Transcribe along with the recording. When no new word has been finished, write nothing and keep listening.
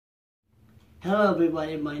Hello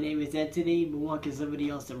everybody, my name is Anthony, welcome to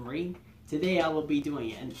somebody else to ring. Today I will be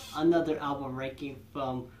doing another album ranking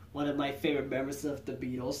from one of my favorite members of the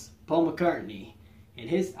Beatles, Paul McCartney. And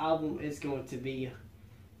his album is going to be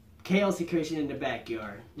Chaos Creation in the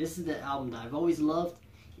Backyard. This is the album that I've always loved,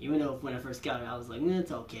 even though when I first got it I was like,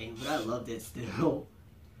 it's okay, but I loved it still.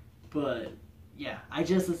 But yeah, I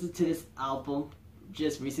just listened to this album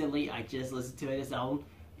just recently. I just listened to this album,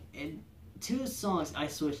 and two songs I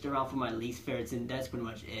switched around for my least favorites, and that's pretty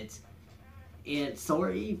much it. And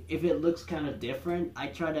sorry if it looks kind of different. I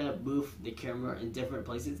try to move the camera in different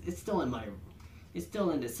places. It's still in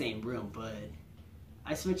the same room, but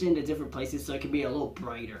I switch into different places so it can be a little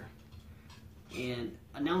brighter. And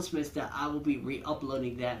announcements that I will be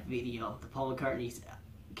re-uploading that video, the Paul McCartney's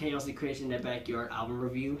Chaos Creation in the Backyard album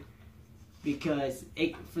review, because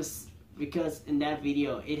in that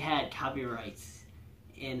video it had copyrights,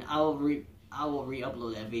 and I will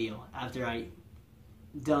re-upload that video after I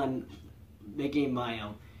done making my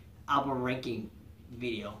album ranking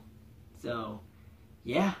video. So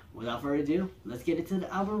yeah, without further ado, let's get into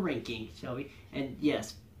the album ranking, shall we? And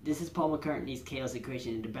yes, this is Paul McCartney's Chaos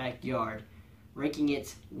Creation in the Backyard, ranking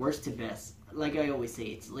it worst to best. Like I always say,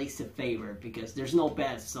 it's least to favorite because there's no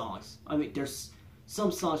bad songs. I mean, there's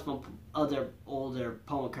some songs from other older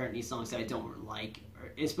Paul McCartney songs that I don't like,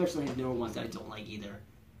 especially his newer ones that I don't like either.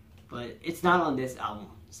 But it's not on this album,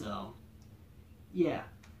 so yeah.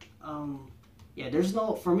 There's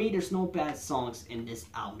no bad songs in this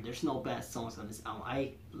album. There's no bad songs on this album.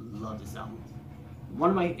 I love this album.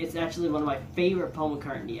 It's actually one of my favorite Paul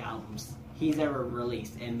McCartney albums he's ever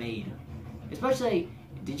released and made. Especially,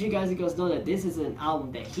 did you guys know that this is an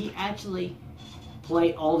album that he actually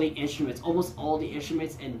played all the instruments, almost all the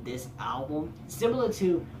instruments in this album, similar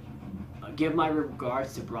to Give My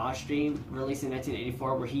Regards to Broadstream, released in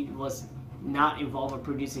 1984, where he was not involved in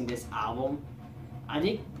producing this album. I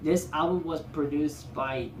think this album was produced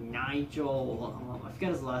by Nigel, I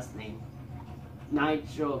forgot his last name,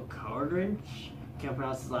 Nigel Codridge, can't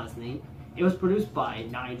pronounce his last name. It was produced by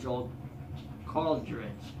Nigel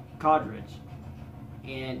Codridge,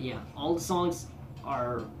 and yeah, all the songs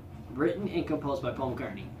are written and composed by Paul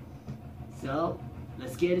McCartney. So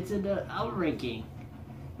let's get into the album ranking.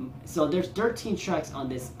 So there's 13 tracks on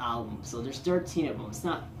this album, so there's 13 of them. It's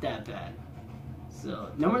not that bad. So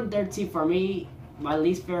number 13 for me, my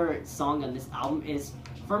least favorite song on this album is,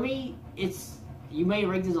 for me, you may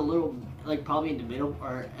rank this a little, like probably in the middle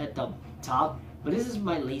or at the top, but this is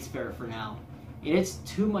my least favorite for now, and it's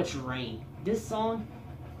Too Much Rain. This song,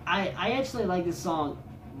 I actually like this song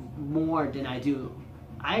more than I do.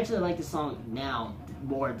 I actually like the song now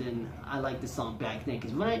more than I liked the song back then,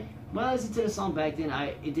 because when I listened to the song back then,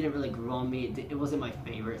 it didn't really grow on me. It wasn't my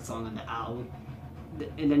favorite song on the album.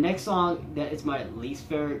 And the next song that is my least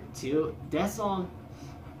favorite too, this song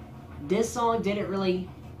didn't really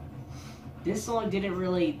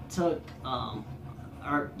took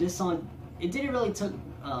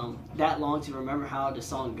that long to remember how the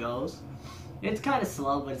song goes. It's kind of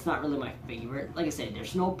slow, but it's not really my favorite. Like I said,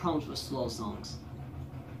 there's no problems with slow songs.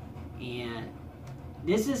 And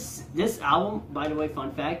this album, by the way,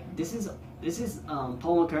 fun fact, this is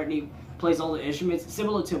Paul McCartney plays all the instruments,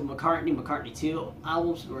 similar to McCartney 2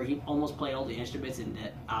 albums, where he almost played all the instruments in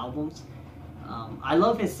the albums. I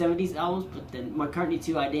love his 70s albums, but then McCartney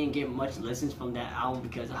 2, I didn't get much listens from that album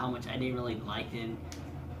because of how much I didn't really like it. And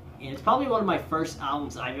it's probably one of my first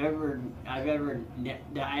albums that I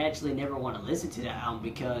actually never want to listen to that album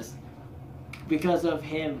because of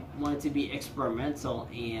him wanting to be experimental,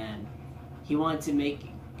 and he wanted to make,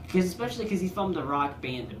 especially because he's from the rock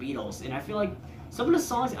band The Beatles, and I feel like some of the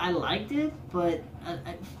songs I liked it, but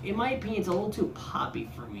in my opinion it's a little too poppy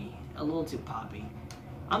for me, a little too poppy.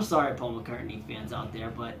 I'm sorry, Paul McCartney fans out there,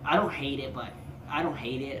 but I don't hate it.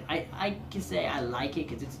 I can say I like it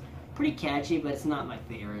because it's pretty catchy, but it's not my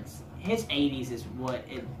favorites. His 80s is what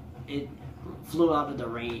it flew out of the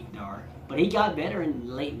radar, but he got better in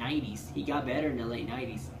the late 90s.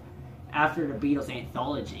 After the Beatles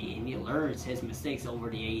anthology, and he learns his mistakes over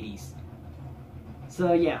the 80s.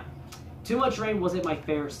 So yeah, Too Much Rain wasn't my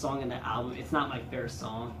favorite song in the album. It's not my favorite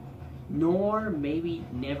song, nor maybe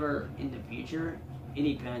never in the future. It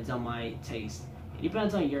depends on my taste. It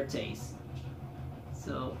depends on your taste.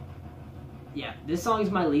 So yeah, this song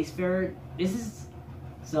is my least favorite.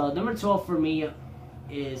 So number 12 for me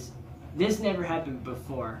is This Never Happened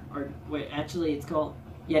Before. Or wait, actually it's called,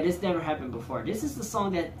 This Never Happened Before. This is the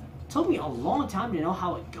song that took me a long time to know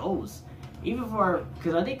how it goes.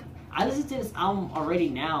 Because I think I listened to this album already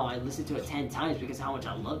now. I listened to it 10 times because of how much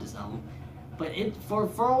I love this album. But it for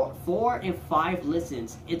 4 and 5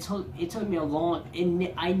 listens, it took me a long.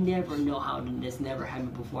 I never know how this never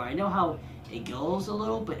happened before. I know how it goes a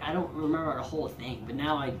little, but I don't remember the whole thing. But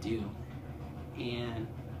now I do. And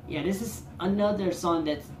yeah, this is another song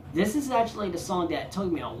this is actually the song that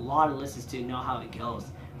took me a lot of listens to know how it goes.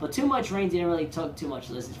 But Too Much Rain didn't really take too much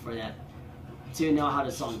listens for that to know how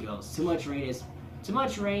the song goes. Too Much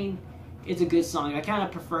Rain is a good song. I kind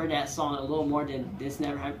of prefer that song a little more than This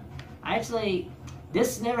Never Happened.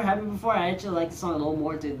 This never happened before. I actually like the song a little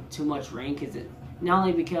more than Too Much Rain not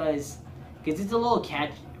only because it's a little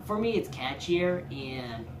catch. For me, it's catchier,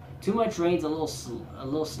 and Too Much Rain's a little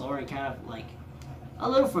slower and kind of like a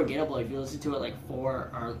little forgettable if you listen to it like 3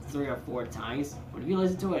 or 4 times. But if you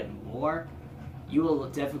listen to it more, you will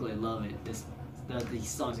definitely love it. These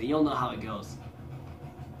songs, and you'll know how it goes.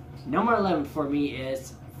 Number 11 for me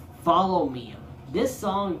is Follow Me. This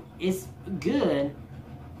song is good,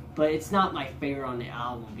 but it's not my favorite on the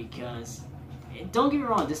album because, don't get me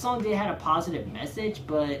wrong, this song did have a positive message,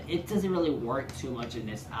 but it doesn't really work too much in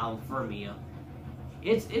this album for me.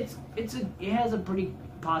 It has a pretty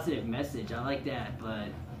positive message. I like that, but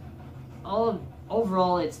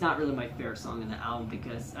overall, it's not really my favorite song in the album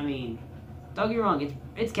because, I mean, don't get me wrong,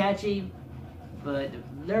 it's catchy, but the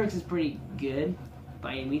lyrics is pretty good.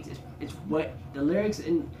 By any means, it's what the lyrics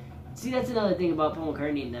and see, that's another thing about Paul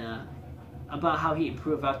McCartney and about how he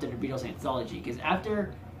improved after the Beatles anthology. Because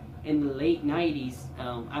in the late '90s,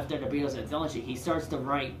 after the Beatles anthology, he starts to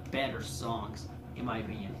write better songs, in my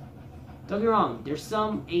opinion. Don't get me wrong, there's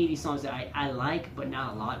some '80s songs that I like, but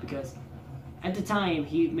not a lot, because at the time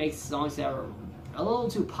he makes songs that were a little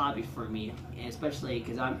too poppy for me, especially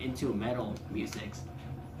because I'm into metal music.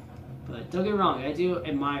 But don't get me wrong, I do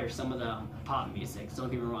admire some of the pop music. Don't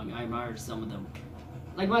get me wrong, I admire some of them.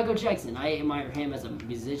 Like Michael Jackson, I admire him as a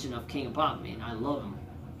musician of King of Pop, man. I love him.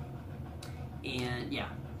 And yeah,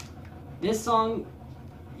 this song,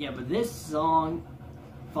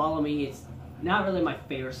 Follow Me, it's not really my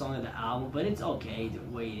favorite song of the album, but it's okay the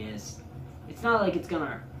way it is. It's not like it's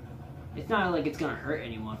gonna hurt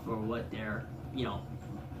anyone for what they're,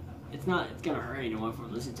 it's gonna hurt anyone for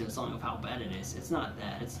listening to the song of how bad it is. It's not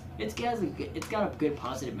that. It's got a good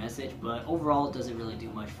positive message, but overall it doesn't really do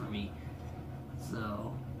much for me.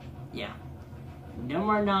 So, yeah.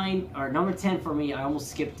 Number 10 for me, I almost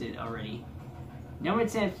skipped it already. Number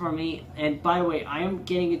 10 for me, and by the way, I am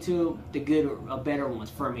getting into the better ones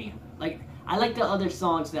for me. Like, I like the other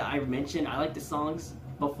songs that I mentioned. I like the songs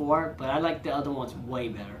before, but I like the other ones way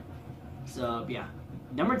better. So, yeah.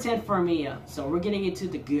 Number 10 for me, so we're getting into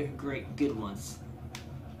the good ones.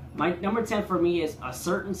 My number 10 for me is A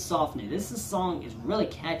Certain Softness. This song is really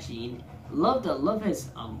catchy. Love his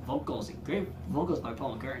vocals, and great vocals by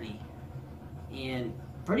Paul McCartney, and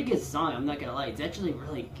pretty good song. I'm not gonna lie, it's actually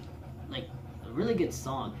really a really good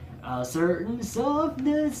song. A certain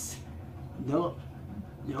softness, no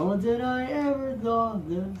that I ever thought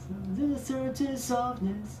there's a certain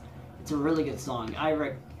softness. It's a really good song. I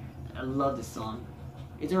love this song.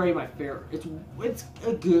 It's already my favorite. It's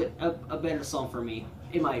a better song for me,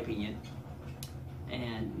 in my opinion.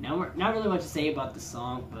 And now not really much to say about the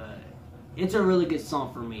song, but it's a really good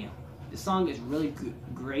song for me. The song is really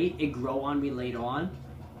great. It grew on me later on.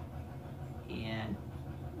 And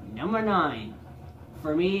number 9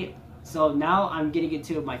 for me. So now I'm getting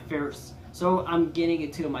into my favorite. So I'm getting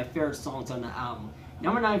into my favorite songs on the album.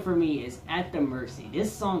 Number 9 for me is At the Mercy. This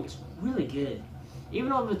song is really good.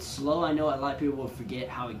 Even though it's slow, I know a lot of people will forget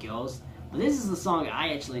how it goes. But this is the song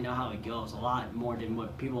I actually know how it goes a lot more than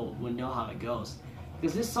what people would know how it goes.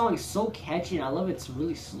 Because this song is so catchy and I love it. It's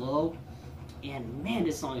really slow. And man,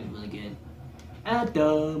 this song is really good. At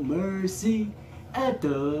the mercy, at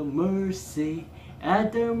the mercy,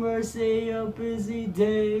 at the mercy of a busy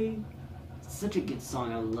day. It's such a good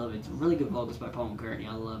song. I love it. It's really good vocals by Paul McCartney.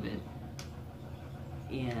 I love it.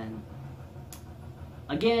 And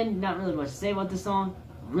again, not really much to say about this song.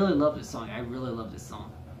 Really love this song. I really love this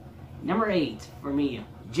song. Number 8 for me,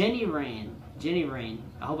 Jenny Rain. Jenny Rain.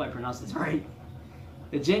 I hope I pronounced this right.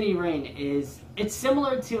 The Jenny Rain it's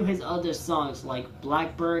similar to his other songs like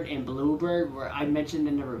Blackbird and Bluebird, where I mentioned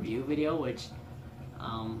in the review video, which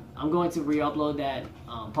I'm going to re-upload that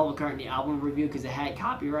Paul McCartney album review because it had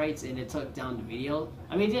copyrights and it took down the video.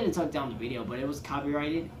 I mean, it didn't take down the video, but it was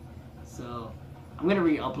copyrighted. So I'm going to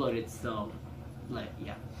re-upload it, so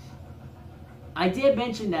yeah. I did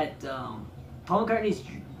mention that Paul McCartney's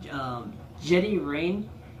Jenny Rain,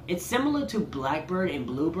 it's similar to Blackbird and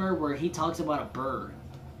Bluebird, where he talks about a bird.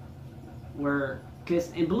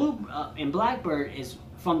 Because in Blackbird is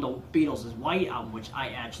from the Beatles' White Album, which I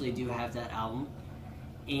actually do have that album,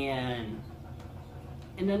 and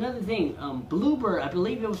and another thing, Bluebird, I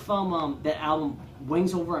believe it was from that album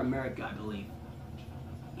Wings Over America, I believe.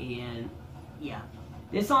 And yeah,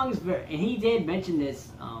 this song is very, and he did mention this.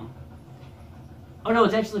 Oh no,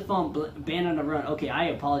 it's actually from Band on the Run. Okay, I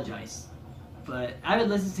apologize, but I haven't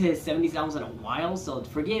listened to his 70s albums in a while, so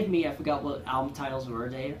forgive me. I forgot what album titles were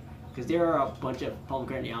there, because there are a bunch of Paul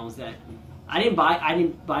McCartney albums that I didn't buy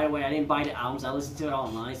the albums. I listened to it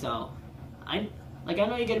online, so I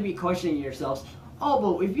know you're gonna be questioning yourselves. Oh,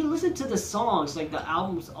 but if you listen to the songs, like the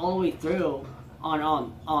albums all the way through on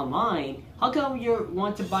online, how come you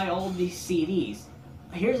want to buy all of these CDs?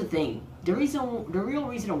 Here's the thing: the real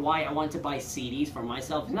reason why I want to buy CDs for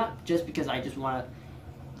myself is not just because I just want to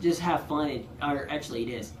just have fun, or actually it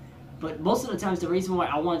is, but most of the times the reason why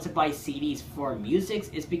I want to buy CDs for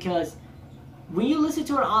music is because when you listen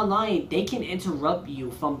to it online, they can interrupt you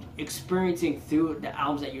from experiencing through the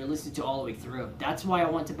albums that you're listening to all the way through. That's why I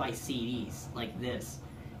want to buy CDs like this.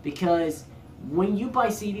 Because when you buy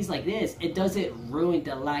CDs like this, it doesn't ruin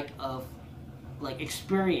the lack of like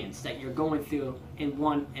experience that you're going through in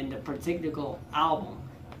the particular album.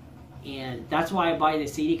 And that's why I buy the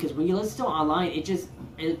CD, because when you listen to it online,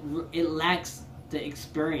 it lacks the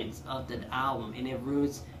experience of the album, and it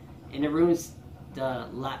ruins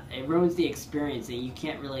the experience, and you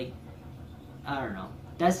can't really, I don't know,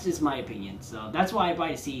 that's just my opinion. So that's why I buy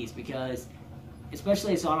the CDs, because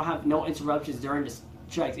especially so I don't have no interruptions during the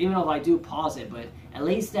tracks, even though if I do pause it, but at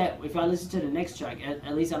least that if I listen to the next track,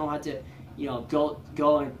 at least I don't have to,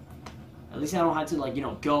 go and at least I don't have to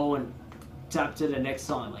go and tap to the next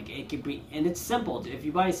song. Like it could be, and it's simple. If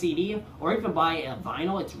you buy a CD or even buy a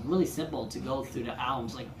vinyl, it's really simple to go through the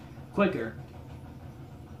albums quicker.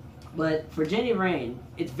 But for Jenny Rain,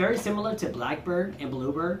 it's very similar to Blackbird and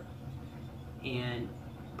Bluebird. And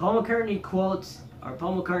Paul McCartney quotes,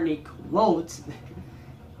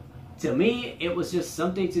 to me, it was just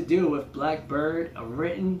something to do with Blackbird, a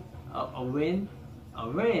wren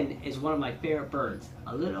is one of my favorite birds,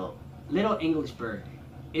 a little English bird.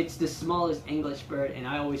 It's the smallest English bird, and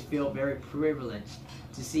I always feel very privileged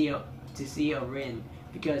to see a wren,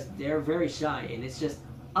 because they're very shy, and it's just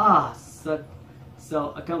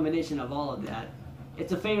so a combination of all of that,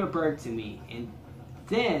 it's a favorite bird to me. And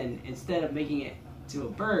then instead of making it to a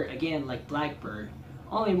bird again like Blackbird,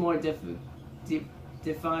 only more definitely,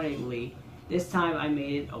 this time I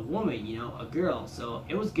made it a woman, a girl. So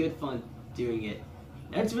it was good fun doing it.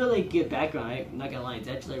 That's really good background. I'm not gonna lie, it's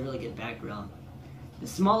actually a really good background. The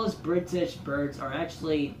smallest British birds are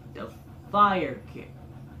actually the firecrest,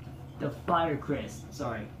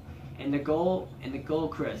 and the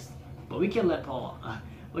goldcrest. But we can let Paul.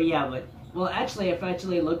 Actually, if I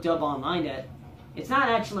actually looked up online, that it's not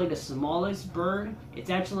actually the smallest bird. It's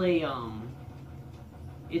actually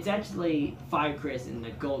firecrest and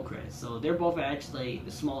the goldcrest. So they're both actually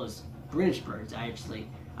the smallest British birds. I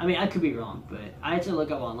could be wrong, but I actually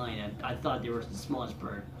looked up online and I thought they were the smallest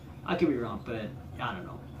bird. I could be wrong, but I don't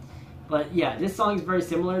know. But yeah, this song is very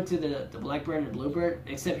similar to the Blackbird and the Bluebird,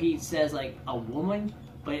 except he says like a woman.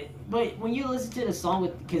 But when you listen to the song,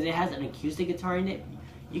 because it has an acoustic guitar in it,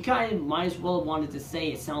 you kind of might as well wanted to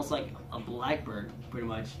say it sounds like a Blackbird, pretty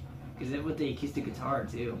much, because it with the acoustic guitar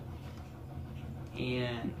too.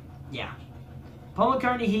 And yeah, Paul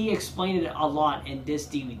McCartney, he explained it a lot in this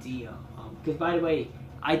DVD. Because by the way,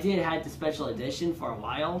 I did have the special edition for a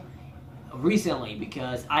while recently,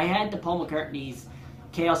 because I had the Paul McCartney's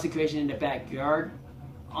Chaos and Creation in the Backyard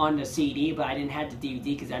on the CD, but I didn't have the DVD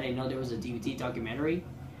because I didn't know there was a DVD documentary.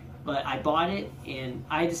 But I bought it, and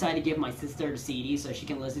I decided to give my sister the CD so she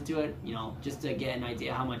can listen to it, just to get an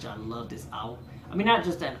idea how much I love this album.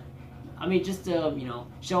 Just to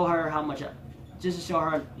show her how much, just to show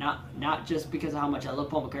her, not just because of how much I love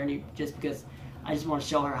Paul McCartney, just because I just want to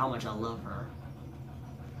show her how much I love her.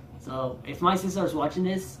 So if my sister is watching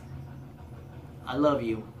this, I love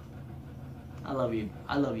you. I love you,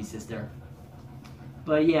 sister.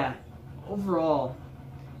 But yeah, overall,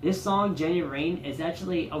 this song, Jenny Rain, is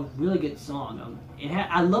actually a really good song.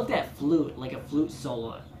 I love that flute, like a flute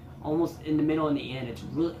solo, almost in the middle and the end. It's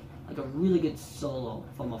really like a really good solo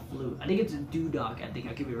from a flute. I think it's a duduk. I think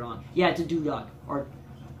I could be wrong. Yeah, it's a duduk, or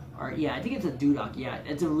yeah, I think it's a duduk. Yeah,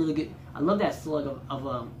 it's a really good. I love that solo of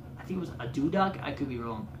I think it was a duduk. I could be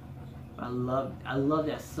wrong. But I love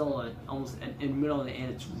that solo almost in the middle and the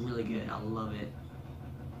end. It's really good. I love it.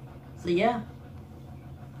 So yeah.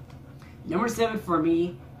 Number 7 for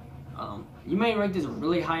me, you may rank this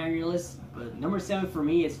really high on your list, but number 7 for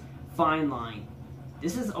me is Fine Line.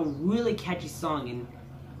 This is a really catchy song, and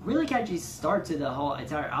really catchy start to the whole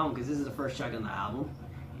entire album, because this is the first track on the album,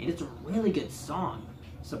 and it's a really good song.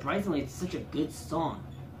 Surprisingly, it's such a good song.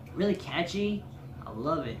 Really catchy. I I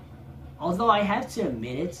love it. Although I have to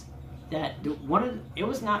admit it, that it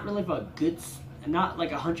was not really a good, not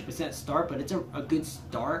like 100% start, but it's a good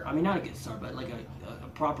start. I mean, not a good start, but like a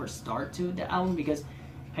proper start to the album. Because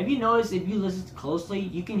have you noticed, if you listen closely,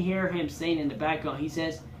 you can hear him saying in the background, he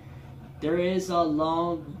says, there is a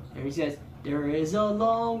long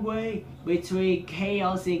way between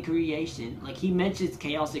chaos and creation. Like, he mentions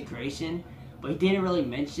chaos and creation, but he didn't really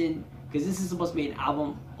mention, because this is supposed to be an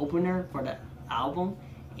album opener for the album,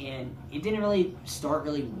 and it didn't really start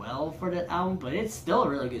really well for the album, but it's still a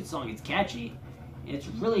really good song. It's catchy. It's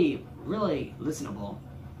really, really listenable.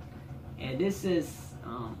 And this is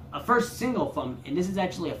a first single from, and this is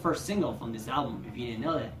actually a first single from this album, if you didn't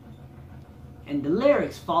know that. And the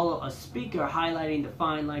lyrics follow a speaker highlighting the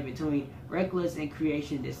fine line between reckless and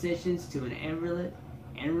creation decisions to an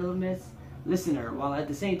environmentalist listener, while at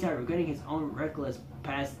the same time regretting his own reckless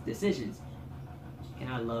past decisions. And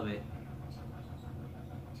I love it.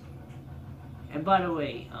 And by the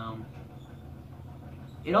way,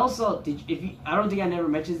 it also, I don't think I never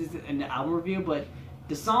mentioned this in the album review, but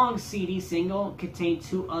the song CD single contained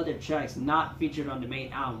 2 other tracks not featured on the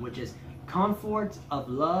main album, which is Comfort of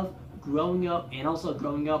Love, Growing Up, and also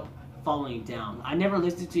Growing Up, Falling Down. I never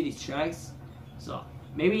listened to these tracks, so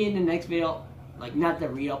maybe in the next video, like not the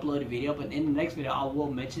re-uploaded video, but in the next video I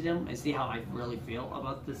will mention them and see how I really feel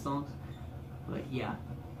about the songs. But yeah.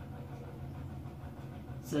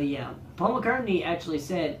 So yeah, Paul McCartney actually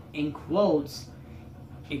said, in quotes,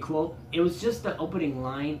 it was just the opening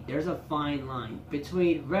line, there's a fine line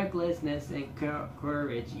between recklessness and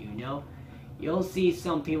courage, you know? You'll see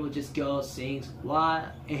some people just go sing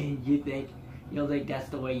what, and you'll think that's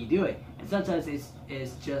the way you do it. And sometimes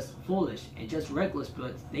it's just foolish and just reckless,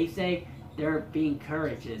 but they say they're being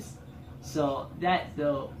courageous. So the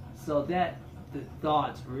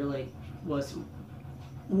thoughts really was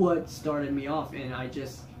what started me off, and I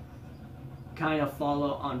just kind of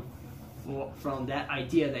follow on from that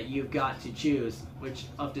idea that you've got to choose which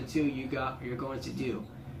of the 2 you're going to do.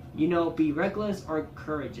 You know, be reckless or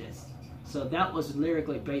courageous. So that was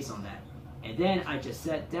lyrically based on that. And then I just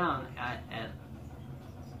sat down at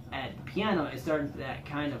the piano and started that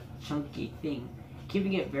kind of chunky thing,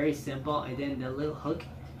 keeping it very simple. And then the little hook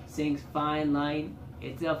sings fine line,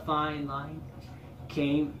 it's a fine line,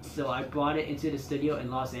 came. So I brought it into the studio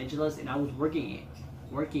in Los Angeles, and I was working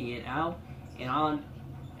it out, and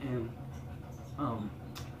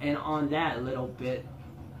on that little bit,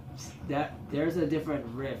 that there's a different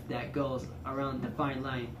riff that goes around the fine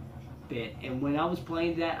line bit. And when I was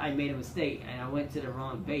playing that, I made a mistake and I went to the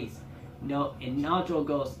wrong bass. No, and Nigel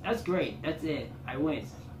goes, "That's great, that's it." I went.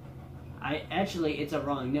 It's a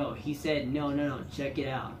wrong note. He said, no, check it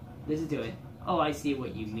out. Listen to it. Oh, I see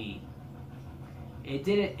what you mean.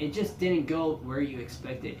 It just didn't go where you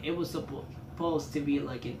expected. It was supposed to be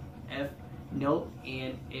like an F note,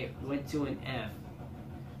 and it went to an F.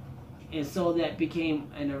 And so that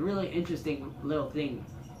became a really interesting little thing.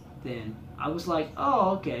 Then I was like,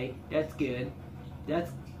 oh, okay, that's good.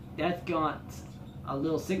 That's got a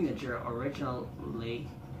little signature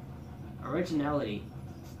originality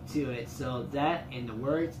to it. So that and the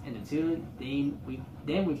words and the tune, then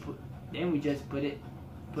we just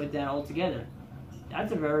put that all together.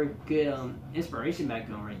 That's a very good inspiration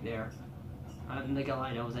background right there. I'm not gonna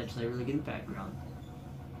lie, that was actually a really good background.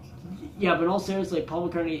 Yeah, but in all seriously, Paul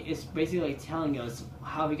McCartney is basically telling us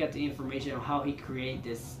how he got the information on how he created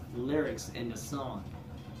this lyrics in the song.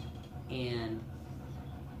 And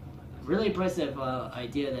really impressive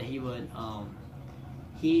idea that he would,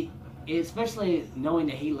 especially knowing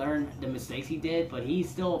that he learned the mistakes he did, but he's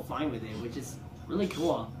still fine with it, which is really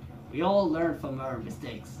cool. We all learn from our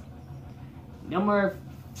mistakes. Number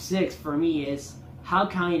 6 for me is How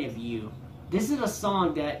Kind of You. This is a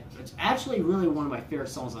song that it's actually really one of my favorite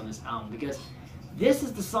songs on this album, because this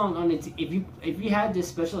is the song on it. If you had this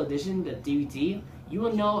special edition, the DVD, you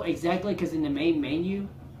will know exactly, because in the main menu,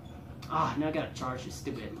 now I gotta charge this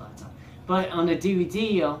stupid laptop. But on the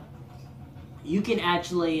DVD, you can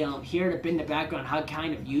actually hear it in the background, How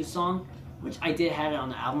Kind of You song, which I did have it on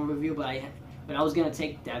the album review, but I was gonna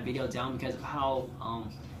take that video down because of how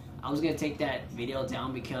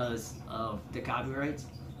because of the copyrights.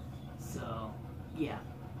 So, yeah.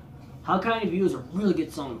 How Kind of You is a really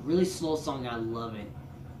good song, really slow song, I love it.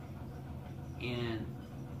 And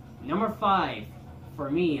number 5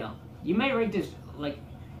 for me, you may rate this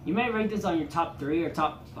on your top 3 or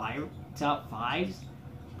top 5s,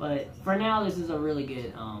 but for now this is a really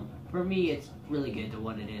good, for me it's really good to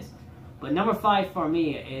what it is. But number 5 for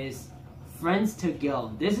me is Friends to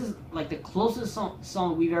Go. This is like the closest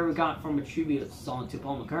song we've ever got from a tribute song to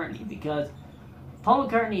Paul McCartney, because Paul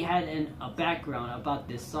McCartney had a background about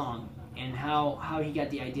this song and how he got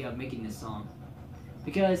the idea of making this song.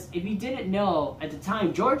 Because if you didn't know, at the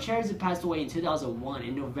time, George Harrison passed away in 2001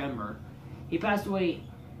 in November. He passed away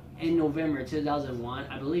in November 2001.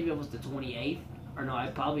 I believe it was the 28th. Or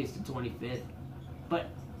no, probably it's the 25th. But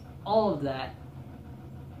all of that...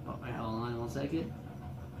 Oh, wait, hold on 1 second.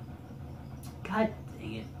 God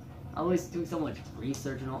dang it. I always do so much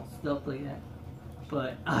research and all stuff like that.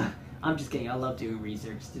 But I'm just kidding. I love doing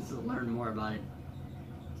research just to learn more about it.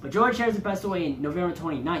 But George Harrison passed away in November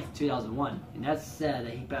 29th, 2001. And that's sad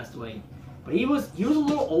that he passed away. But he was a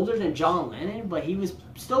little older than John Lennon, but he was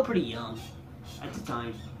still pretty young at the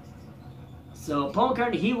time. So Paul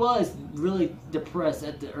McCartney, he was really depressed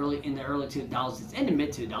in the early 2000s, in the mid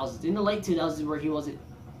 2000s, in the late 2000s where he wasn't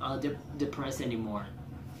depressed anymore.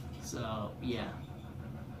 So yeah,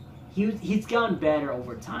 he's gotten better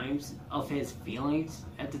over times of his feelings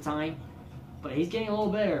at the time, but he's getting a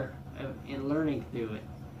little better in learning through it.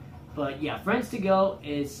 But yeah, Friends to Go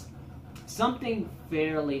is something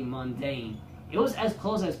fairly mundane. It was as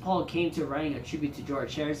close as Paul came to writing a tribute to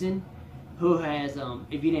George Harrison, who has,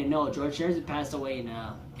 if you didn't know, George Harrison passed away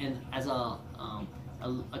as a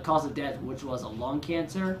cause of death, which was a lung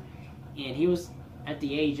cancer, and he was at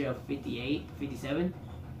the age of 58, 57,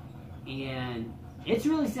 and it's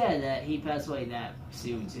really sad that he passed away that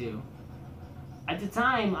soon too. At the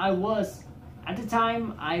time, I wasn't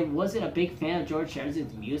a big fan of George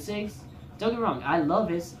Harrison's music. Don't get me wrong, I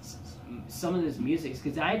love some of his music,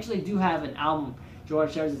 because I actually do have an album,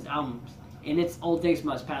 George Harrison's album, and it's All Things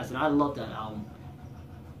Must Pass, and I love that album.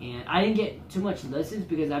 And I didn't get too much listens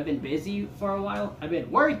because I've been busy for a while. I've been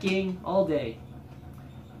working all day.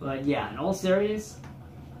 But yeah, in all serious,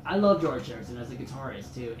 I love George Harrison as a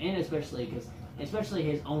guitarist too, and especially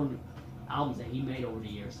his own albums that he made over the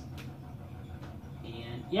years.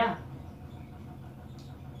 And yeah.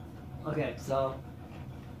 Okay, so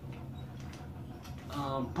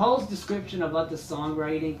Paul's description about the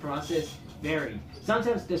songwriting process varied,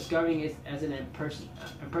 sometimes describing it as an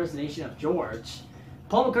impersonation of George.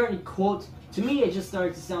 Paul McCartney quotes, "To me it just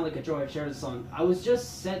started to sound like a George Harrison song. I was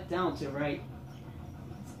just set down to write,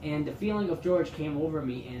 and the feeling of George came over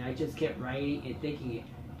me, and I just kept writing and thinking,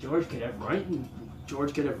 George could have written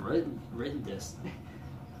this."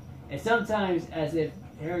 And sometimes as if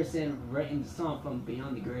Harrison written the song from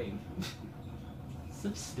beyond the grave.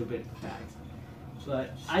 Such stupid fact.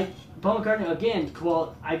 But Paul McCartney again,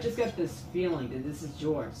 quote, "I just got this feeling that this is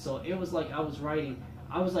George." So it was like I was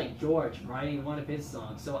like George writing one of his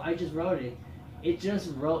songs. So I just wrote it. It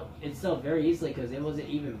just wrote itself very easily because it wasn't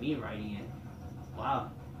even me writing it.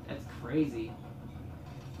 Wow, that's crazy.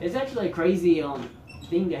 It's actually a crazy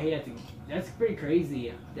thing that he had to. That's pretty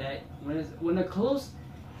crazy. That when a close,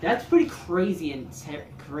 that's pretty crazy and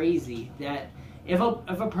crazy that. If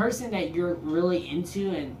a person that you're really into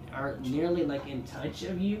and are nearly like in touch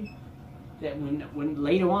of you, that when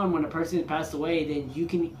later on when a person has passed away, then you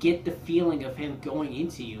can get the feeling of him going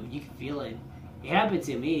into you. You can feel it. It happened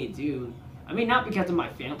to me, dude. I mean, not because of my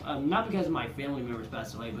family members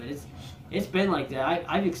passed away, but it's been like that.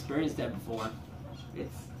 I've experienced that before.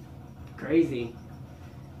 It's crazy.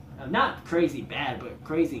 Not crazy bad, but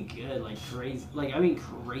crazy good. Like crazy. Like I mean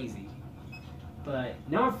crazy. But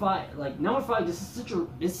number five,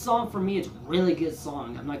 this song for me is a really good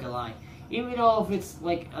song. I'm not gonna lie, even though if it's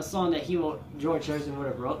like a song that George Harrison would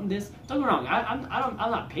have written this. Don't get me wrong,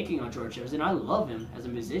 I'm not picking on George Harrison. I love him as a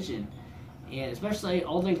musician, and especially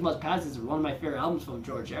All Things Must Pass is one of my favorite albums from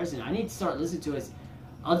George Harrison. I need to start listening to his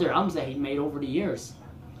other albums that he made over the years.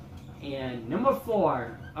 And number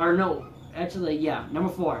four, number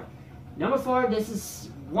four. This is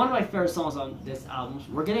one of my favorite songs on this album.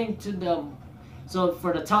 We're getting to the. So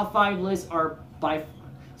for the top 5 list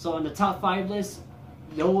so on the top 5 list,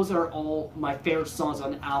 those are all my favorite songs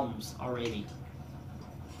on the albums already.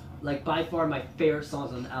 Like by far my favorite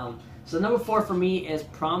songs on the album. So number 4 for me is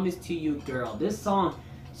Promise to You Girl. This song,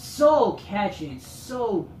 so catchy and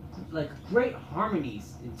so like great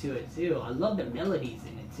harmonies into it too. I love the melodies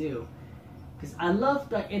in it too. Because I love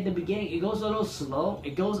that in the beginning, it goes a little slow.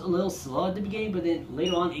 It goes a little slow at the beginning, but then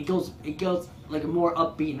later on, it goes like a more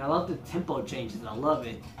upbeat. And I love the tempo changes. I love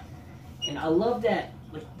it, and I love that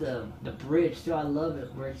like the bridge too. I love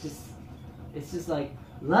it where it's just like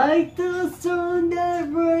the sun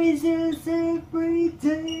that rises every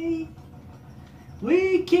day.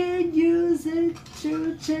 We can use it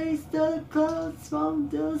to chase the clouds from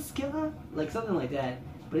the sky, like something like that.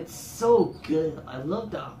 But it's so good. I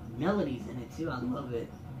love the melodies in it too. I love it,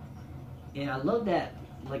 and I love that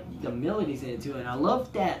like the melodies in it too. And I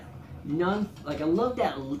love that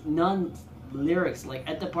lyrics, like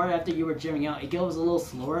at the part after you were jamming out, it goes a little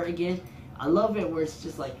slower again. I love it where it's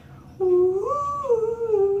just like,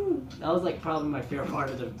 ooh. That was like probably my favorite part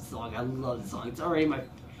of the song. I love the song. It's always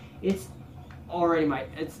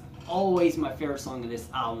my favorite song of this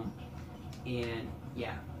album. And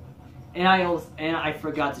yeah, and I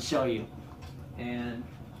forgot to show you, and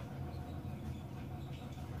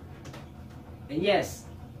yes,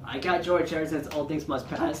 I got George Harrison's All Things Must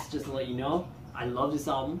Pass, just to let you know. I love this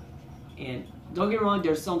album, and don't get me wrong,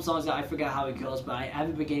 there's some songs that I forgot how it goes, but I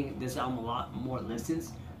haven't been getting this album a lot more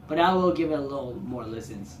listens, but I will give it a little more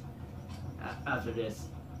listens after this,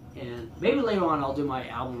 and maybe later on I'll do my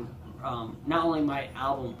album, not only my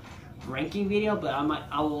album ranking video, but I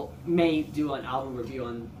may do an album review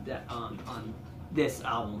on that on this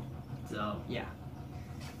album. So yeah,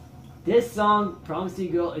 this song "Promise You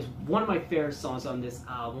Girl" is one of my favorite songs on this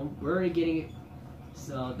album. We're already getting it.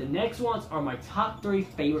 So the next ones are my top 3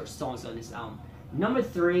 favorite songs on this album. Number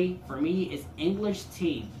 3 for me is English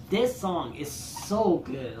Tea. This song is so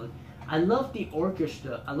good. Like, I love the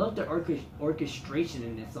orchestra. I love the orchestration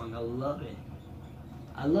in this song. I love it.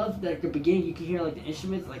 I love that at the beginning you can hear like the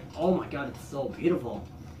instruments, like, oh my god, it's so beautiful.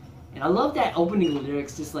 And I love that opening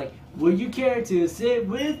lyrics, just like, would you care to sit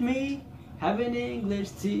with me, having English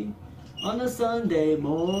tea on a Sunday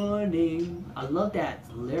morning? I love that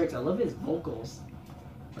lyrics. I love his vocals.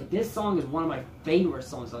 Like, this song is one of my favorite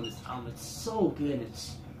songs on this album. It's so good.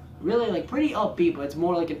 It's really like pretty upbeat, but it's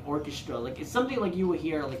more like an orchestra. Like, it's something like you would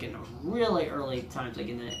hear like in really early times, like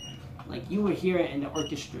in the, like you would hear it in the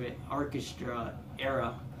orchestra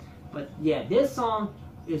era. But yeah, this song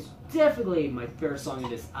is definitely my favorite song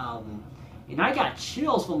of this album. And I got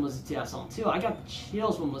chills from listening to that song too. I got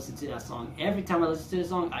chills from listening to that song. Every time I listen to this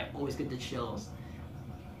song, I always get the chills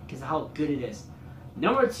because of how good it is.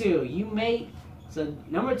 Number 2,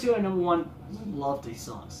 number 2 and number 1, love these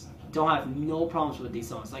songs. Don't have no problems with these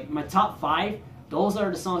songs. Like my top 5, those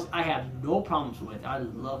are the songs I have no problems with. I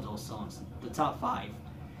love those songs. The top 5.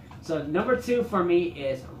 So number 2 for me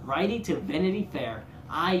is "Riding to Vanity Fair."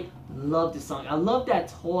 I love this song. I love that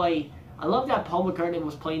toy. I love that Paul McCartney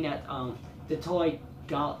was playing that the toy.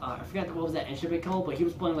 I forgot what was that instrument called, but he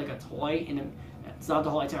was playing like a toy, and it's not the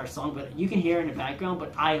whole entire song, but you can hear it in the background.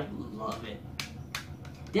 But I love it.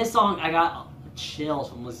 This song, I got chills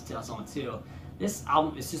from listening to that song too. This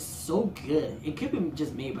album is just so good. It could be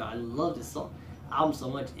just me, but I love this album so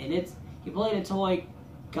much. And he played a toy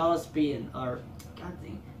Glockenspiel, or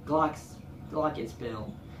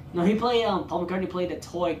Glockenspiel. No, he played Paul McCartney played the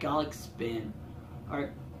toy Glockenspiel,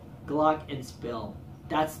 or Glockenspiel.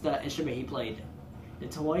 That's the instrument he played. The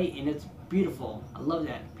toy, and it's beautiful. I love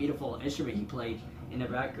that beautiful instrument he played in the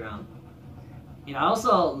background. And I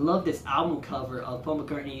also love this album cover of Paul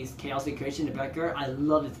McCartney's Chaos and Creation in the background. I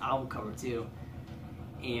love this album cover too.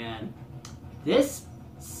 And this,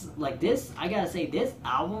 I gotta say, this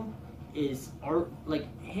album is, like,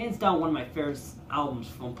 hands down one of my favorite albums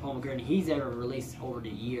from Paul McCartney he's ever released over the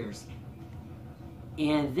years.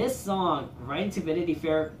 And this song, "Riding to Vanity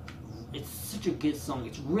Fair," it's such a good song.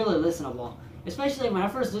 It's really listenable. Especially when I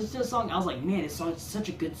first listened to the song, I was like, man, this song is such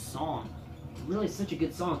a good song. Really such a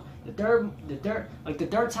good song. The third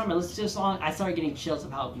time I listened to this song, I started getting chills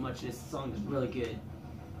of how much this song is really good.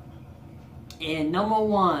 And number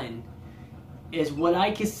 1 is what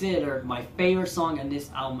I consider my favorite song on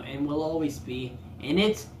this album, and will always be, and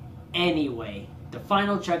it's "Anyway," the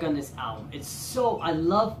final track on this album. It's so, I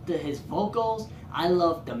love his vocals, I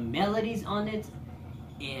love the melodies on it,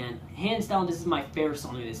 and hands down, this is my favorite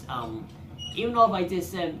song on this album. Even though if I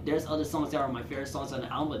just said there's other songs that are my favorite songs on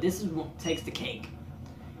the album, but this is what takes the cake.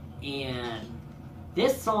 And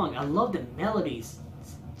this song, I love the melodies.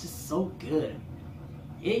 It's just so good.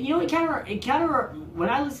 It kind of, when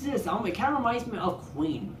I listen to this album, it kind of reminds me of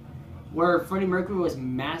Queen, where Freddie Mercury was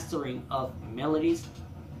mastering of melodies.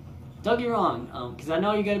 Don't get me wrong, because I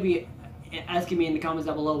know you're going to be asking me in the comments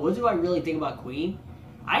down below, what do I really think about Queen?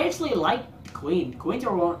 I actually like Queen. Queen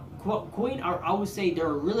are, I would say, they're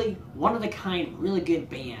a really one of the kind, really good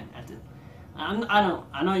band. I know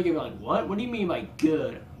you're gonna be like, what? What do you mean by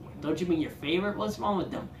good? Don't you mean your favorite? What's wrong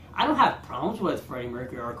with them? I don't have problems with Freddie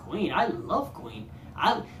Mercury or Queen. I love Queen.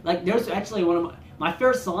 There's actually one of my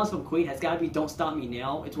favorite songs from Queen has got to be "Don't Stop Me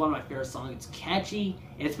Now." It's one of my favorite songs. It's catchy,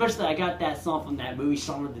 and especially I got that song from that movie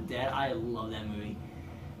Shaun of the Dead. I love that movie,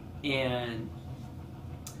 and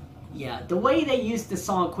yeah, the way they used the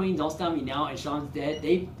song Queen, "Don't Stop Me Now" and Shaun of the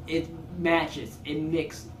Dead, it matches, it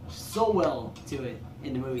mixed so well to it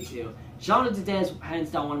in the movie too. Shaun of the Dead is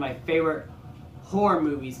hands down one of my favorite horror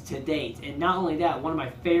movies to date, and not only that, one of my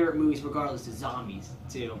favorite movies regardless of zombies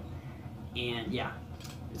too. And yeah,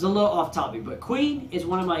 it's a little off topic, but Queen is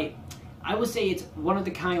one of my I would say it's one of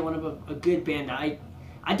a good band that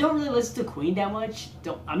I don't really listen to Queen that much.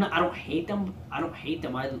 I don't hate them.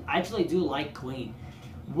 I actually do like Queen.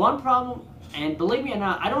 One problem, and believe me or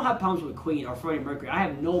not, I don't have problems with Queen or Freddie Mercury. I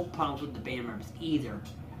have no problems with the band members either.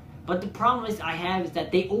 But the problem is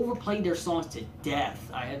that they overplay their songs to death,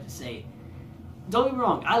 I have to say. Don't get me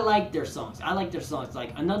wrong, I like their songs.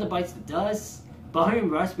 Like Another Bites the Dust, Bohemian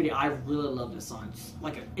Rhapsody, I really love this song.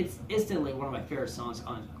 It's instantly one of my favorite songs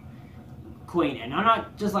on Queen. And I'm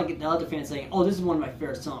not just like the other fans saying, oh, this is one of my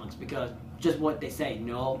favorite songs because just what they say.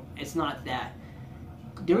 No, it's not that.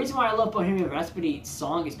 The reason why I love Bohemian Rhapsody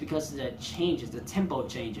song is because of the changes, the tempo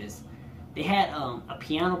changes. They had a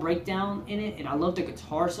piano breakdown in it, and I love the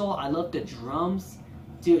guitar solo. I love the drums.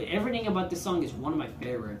 Dude, everything about this song is one of my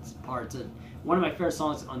favorite parts. One of my favorite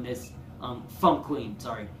songs on this, from Queen,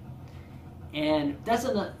 sorry. And that's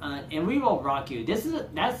and We Will Rock You.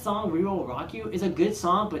 That song, We Will Rock You, is a good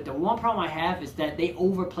song, but the one problem I have is that they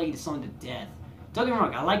overplay the song to death. Don't get me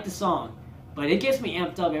wrong, I like the song, but it gets me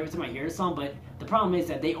amped up every time I hear the song, but the problem is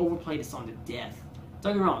that they overplay the song to death.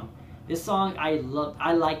 Don't get me wrong. This song, I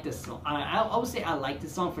like this song. I would say I like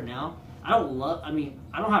this song for now. I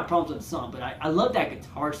don't have problems with the song, but I love that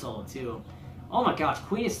guitar solo too. Oh my gosh,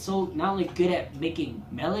 Queen is so not only good at making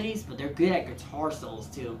melodies, but they're good at guitar solos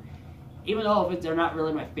too. Even though they're not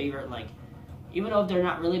really my favorite, I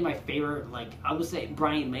would say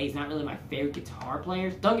Brian May's not really my favorite guitar player.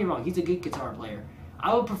 Don't get me wrong, he's a good guitar player.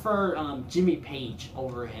 I would prefer Jimmy Page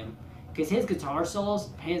over him, because his guitar solos,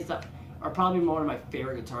 hands up, are probably one of my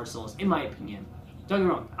favorite guitar solos, in my opinion. Don't get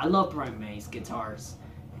me wrong, I love Brian May's guitars,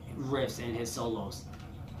 riffs, and his solos.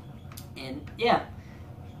 And yeah,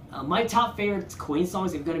 my top favorite Queen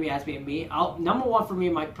songs, if you're going to be asking me, number one for me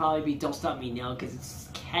might probably be Don't Stop Me Now, because it's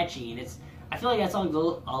catchy, and I feel like that song is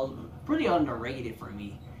pretty underrated for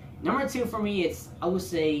me. Number two for me, I would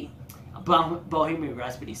say, Bohemian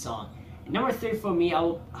Rhapsody song. And number three for me,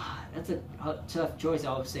 that's a tough choice,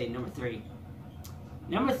 I would say number three.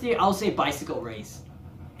 Number three, I'll say Bicycle Race.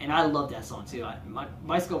 And I love that song too.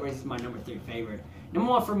 Bicycle Race is my number three favorite. Number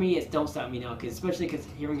one for me is Don't Stop Me Now, especially because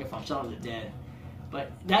hearing it from Shaun of the Dead.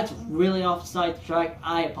 But that's really off the side track.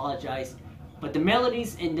 I apologize. But the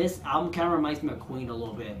melodies in this album kind of reminds me of Queen a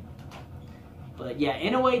little bit. But yeah,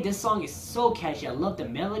 in a way, this song is so catchy. I love the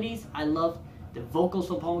melodies. I love the vocals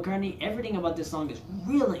from Paul McCartney. Everything about this song is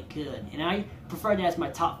really good. And I prefer that as my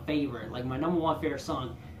top favorite, like my number one favorite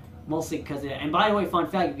song. Mostly because of that. And by the way, fun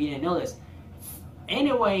fact, if you didn't know this,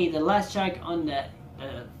 anyway, the last track on the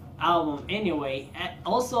album, anyway,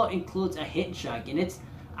 also includes a hidden track, and it's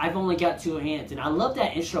I've Only Got Two Hands. And I love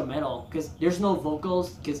that instrumental because there's no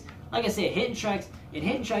vocals. Because, like I said, hidden tracks,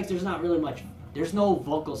 there's no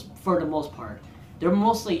vocals for the most part. They're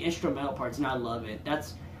mostly instrumental parts, and I love it.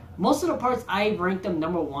 Most of the parts I rank them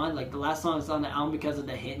number one, like the last song is on the album because of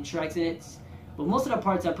the hidden tracks in it. But most of the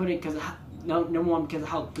parts I put it number one because of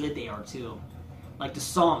how good they are too. Like the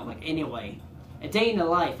song, like Anyway. A Day in the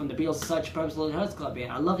Life from the Beatles' Such Purpose Little Hearts Club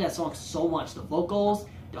Band. I love that song so much. The vocals,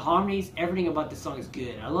 the harmonies, everything about this song is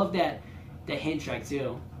good. I love that hint track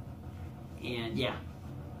too. And yeah.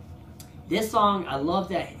 This song, I love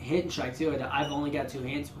that hidden track too. That I've Only Got Two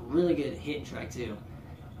Hands. Really good hidden track too.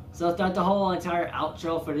 So throughout the whole entire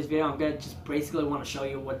outro for this video, I'm gonna just basically want to show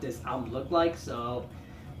you what this album looked like. So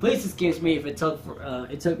please excuse me if it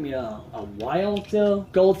took me a while to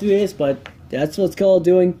go through this, but that's what's called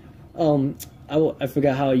doing. I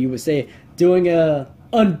forgot how you would say it. Doing a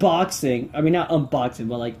unboxing. I mean, not unboxing,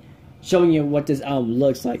 but like showing you what this album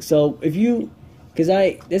looks like. So if you,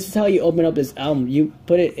 this is how you open up this album. You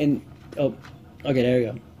put it in. Oh, okay, there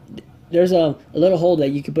you go. There's a little hole that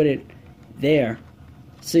you can put it there.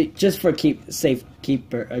 So just for safe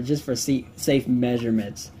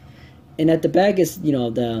measurements. And at the back is,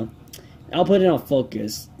 I'll put it on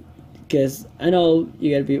focus. Because I know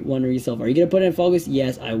you gotta be wondering yourself, are you gonna put it in focus?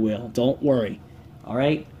 Yes, I will. Don't worry.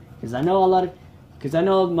 Alright? Because I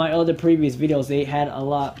know my other previous videos, they had a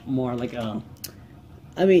lot more, like, I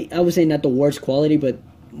would say not the worst quality, but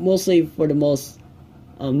mostly for the most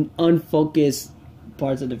unfocused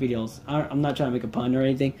parts of the videos. I'm not trying to make a pun or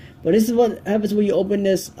anything, but this is what happens when you open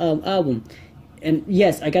this album. And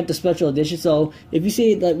yes, I got the special edition. So if you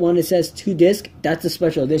see like one that says 2 disc, that's the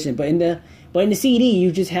special edition. But in the CD,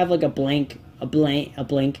 you just have like a blank,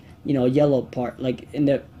 yellow part. Like in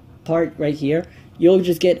the part right here, you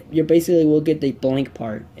basically will get the blank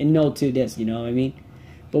part and no 2 disc. You know what I mean?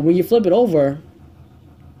 But when you flip it over,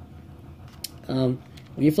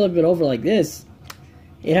 like this,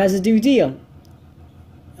 it has a DVD.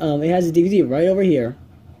 It has a DVD right over here.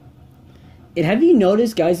 And have you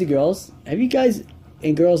noticed, guys and girls? Have you guys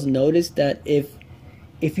and girls noticed that if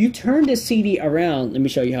if you turn this CD around, let me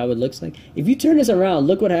show you how it looks like. If you turn this around,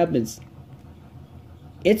 look what happens.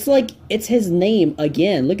 It's like it's his name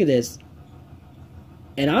again. Look at this.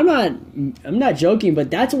 And I'm not joking,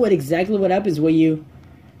 but that's exactly what happens when you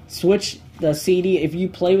switch the CD. If you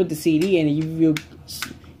play with the CD and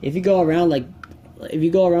if you go around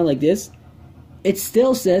like this, it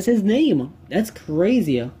still says his name. That's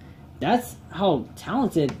crazy. That's how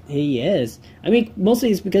talented he is. I mean,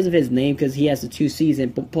 mostly it's because of his name, because he has the 2 C's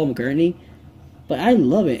in Paul McCartney. But I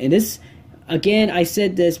love it. And this, again, I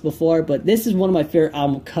said this before, but this is one of my favorite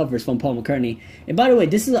album covers from Paul McCartney. And by the way,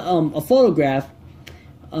 this is a photograph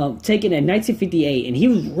taken in 1958, and he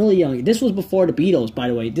was really young. This was before the Beatles, by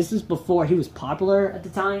the way. This is before he was popular at the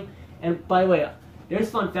time. And by the way, there's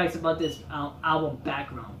fun facts about this album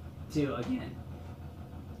background, too, again.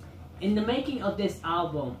 In the making of this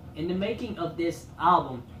album,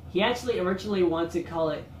 he actually originally wanted to call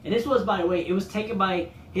it, and this was, by the way, it was taken by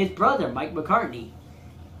his brother, Mike McCartney.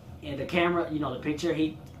 And the camera, you know, the picture,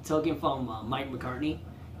 he took it from Mike McCartney.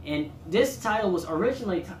 And this title was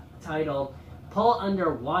originally titled Paul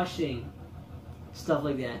Under Washing, stuff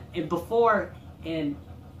like that. And before, and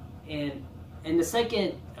the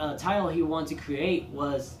second title he wanted to create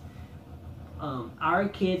was Our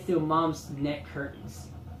Kids Through Mom's Neck Curtains.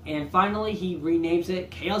 And finally, he renames it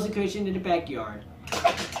Chaos and Cushion in the Backyard.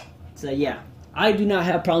 So yeah, I do not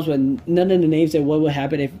have problems with none of the names and what would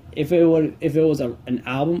happen if it was an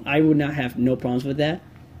album. I would not have no problems with that.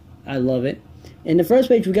 I love it. In the first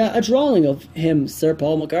page, we got a drawing of him, Sir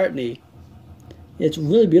Paul McCartney. It's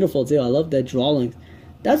really beautiful too. I love that drawing.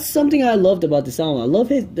 That's something I loved about this album. I love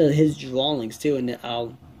his drawings too in the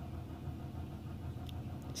album.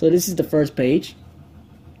 So this is the first page.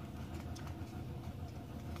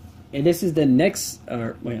 And this is the next,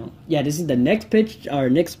 this is the next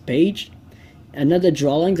page. Another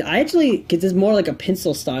drawings. Because it's more like a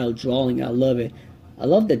pencil style drawing. I love it. I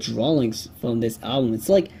love the drawings from this album. It's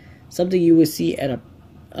like something you would see at a,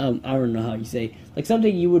 I don't know how you say, like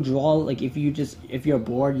something you would draw. Like if you're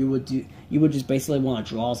bored, you would just basically want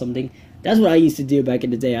to draw something. That's what I used to do back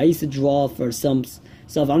in the day. I used to draw for some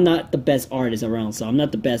stuff. I'm not the best artist around, so I'm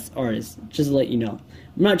not the best artist. Just to let you know.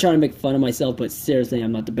 I'm not trying to make fun of myself, but seriously,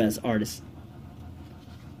 I'm not the best artist.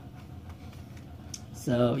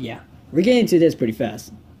 So, yeah. We're getting to this pretty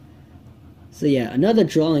fast. So, yeah, another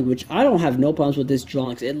drawing, which I don't have no problems with this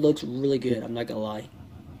drawing. It looks really good, I'm not gonna lie.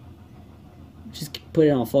 Just put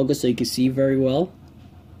it on focus so you can see very well.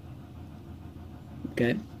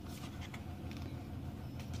 Okay.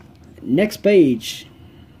 Next page.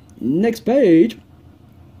 Next page.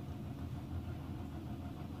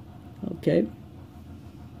 Okay.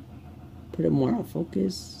 Put it more on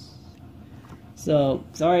focus. So,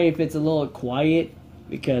 sorry if it's a little quiet,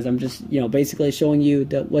 because I'm just, basically showing you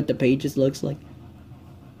what the pages looks like.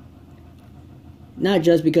 Not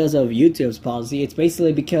just because of YouTube's policy, it's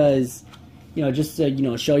basically because, just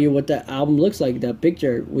to, show you what the album looks like, the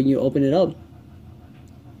picture, when you open it up.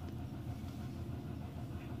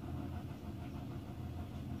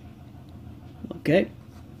 Okay.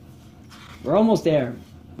 We're almost there.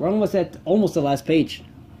 We're almost at the last page.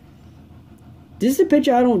 This is a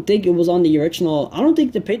picture I don't think it was on the original. I don't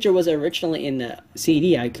think the picture was originally in the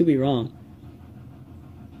CD. I could be wrong.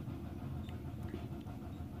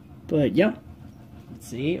 But, yeah. Let's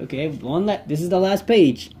see. Okay, this is the last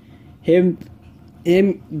page. Him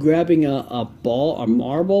grabbing a ball, a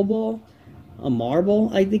marble ball. A marble,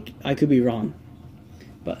 I think. I could be wrong.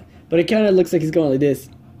 But it kind of looks like he's going like this.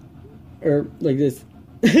 Or like this.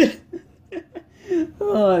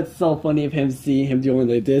 Oh, it's so funny of him seeing him doing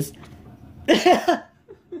like this.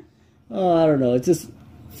 Oh, I don't know. It's just,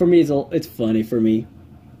 for me, it's funny for me.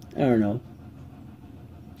 I don't know.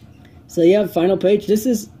 So yeah, final page.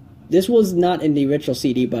 This was not in the original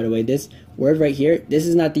CD, by the way. This word right here, this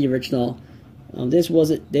is not the original. This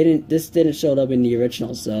didn't show up in the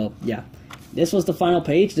original. So yeah, this was the final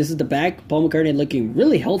page. This is the back. Paul McCartney looking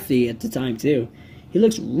really healthy at the time too. He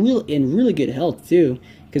looks in really good health too.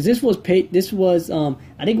 Because this was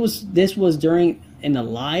I think this was during in the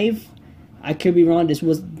live. I could be wrong. This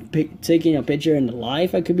was taking a picture in the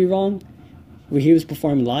live. I could be wrong, where he was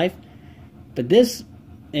performing live. But this,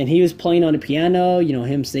 and he was playing on the piano.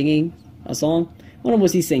 Him singing a song. What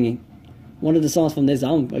was he singing? One of the songs from this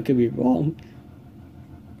album. I could be wrong.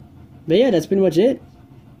 But yeah, that's pretty much it.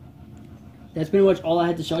 That's pretty much all I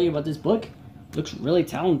had to show you about this book. It looks really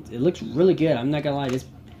talented. It looks really good. I'm not gonna lie.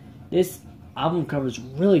 This album cover is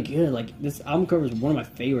really good. Like, this album cover is one of my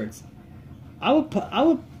favorites. I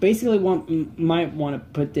would basically might want to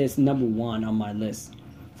put this number 1 on my list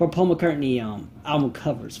for Paul McCartney album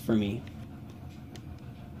covers for me.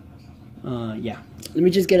 Yeah. Let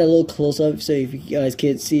me just get a little close up so if you guys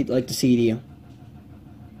can see like the CD.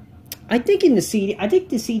 I think the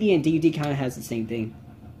CD and DVD kind of has the same thing.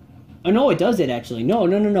 Oh no, it does it actually. No.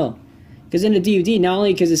 Because in the DVD, not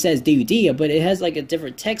only because it says DVD, but it has like a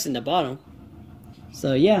different text in the bottom.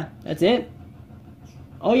 So yeah, that's it.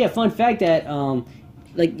 Oh yeah, fun fact that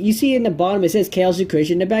like you see in the bottom it says Chaos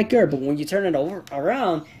Equation in the backyard, but when you turn it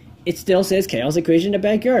around, it still says Chaos Equation in the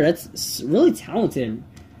backyard. That's really talented.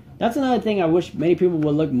 That's another thing I wish many people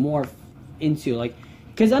would look more into, like,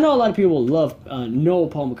 because I know a lot of people know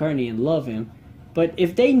Paul McCartney and love him, but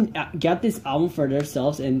if they got this album for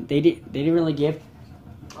themselves and they didn't really give,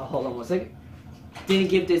 hold on one second, didn't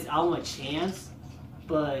give this album a chance,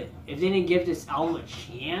 but if they didn't give this album a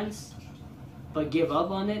chance, but give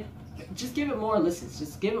up on it, just give it more listens.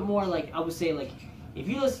 Just give it more, like, I would say, like, if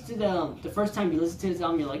you listen to the first time you listen to this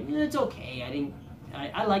album, you're like, it's okay.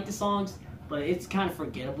 I like the songs, but it's kind of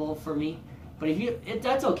forgettable for me. But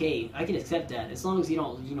that's okay. I can accept that as long as you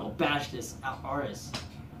don't, bash this artist,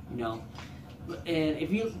 And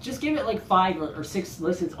if you just give it like 5 or 6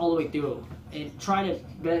 listens all the way through, and try to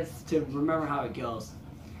best to remember how it goes,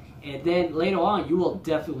 and then later on you will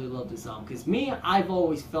definitely love this album. Because me, I've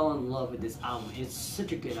always fell in love with this album. It's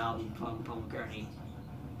such a good album from Paul McCartney.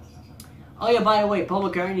 Oh yeah, by the way, Paul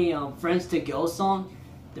McCartney, Friends to Go song.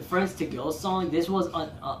 The Friends to Go song, this was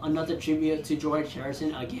another tribute to George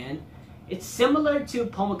Harrison again. It's similar to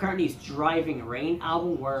Paul McCartney's Driving Rain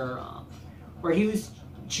album where he was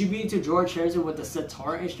tribute to George Harrison with the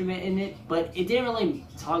sitar instrument in it, but it didn't really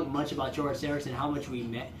talk much about George Harrison, how much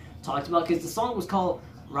we talked about, because the song was called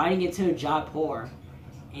Riding Into a Jaipur,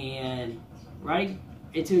 and Riding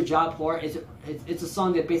Into a Jaipur it's a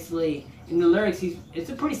song that basically, in the lyrics, it's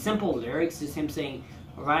a pretty simple lyrics, just him saying,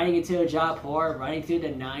 riding into a Jaipur, riding through the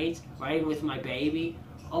night, riding with my baby,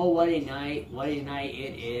 oh what a night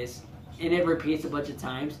it is, and it repeats a bunch of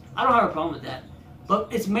times. I don't have a problem with that, but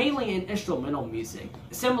it's mainly an instrumental music,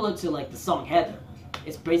 similar to like the song Heather.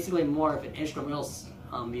 It's basically more of an instrumental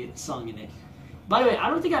song in it. By the way, I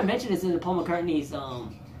don't think I mentioned this in the Paul McCartney's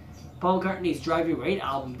Driving Rain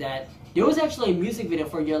album, that there was actually a music video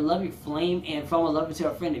for Your Loving Flame and From a Lover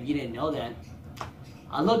to a Friend, if you didn't know that.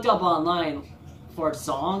 I looked up online for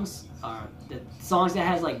songs, the songs that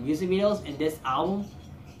has like music videos in this album,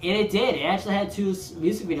 and it actually had 2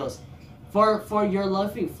 music videos. For Your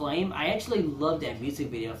Loving Flame, I actually love that music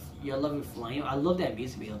video. Your Loving Flame, I love that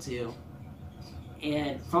music video too.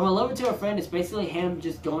 And From a Lover to a Friend is basically him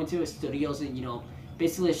just going to his studios and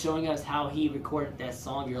basically showing us how he recorded that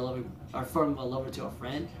song, From a Lover to a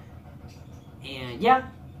Friend. And yeah,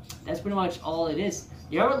 that's pretty much all it is.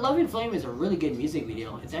 Your Loving Flame is a really good music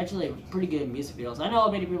video. It's actually a pretty good music video. I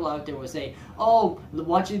know many people out there will say, "Oh,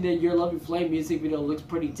 watching the Your Loving Flame music video looks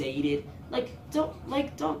pretty dated." I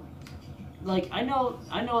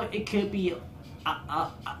know it could be,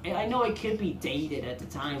 I know it could be dated at the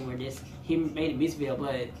time where he made a music video,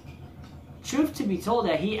 but truth to be told,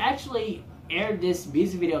 that he actually aired this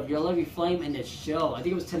music video of Your Loving Flame in the show. I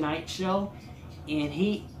think it was Tonight Show, and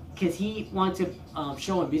because he wanted to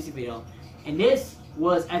show a music video, and this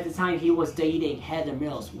was at the time he was dating Heather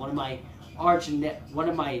Mills, one of my arch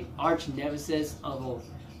nemesis of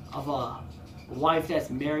a wife that's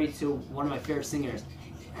married to one of my favorite singers.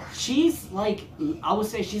 She's like, I would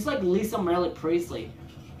say she's like Lisa Marie Presley.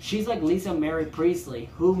 She's like Lisa Marie Presley,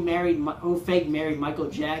 who fake married Michael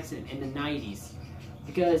Jackson in the 90s,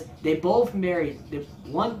 because they both married.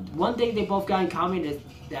 One thing they both got in common is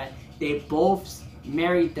that they both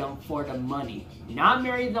married them for the money, not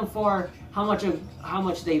married them for how much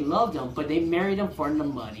they loved them, but they married them for the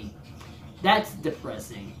money. That's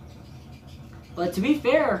depressing. But to be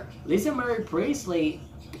fair, Lisa Marie Presley,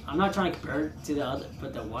 I'm not trying to compare her to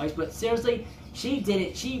the wives, but seriously,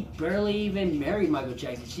 she barely even married Michael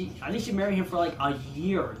Jackson. I think she married him for like a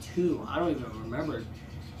year or 2. I don't even remember.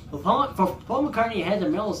 But for Paul McCartney and Heather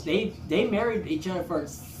Mills, they married each other for,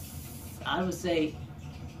 I would say,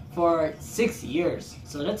 for 6 years.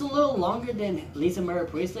 So that's a little longer than Lisa Marie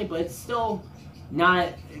Presley, but it's still not,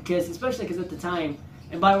 especially because at the time,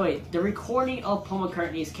 and by the way, the recording of Paul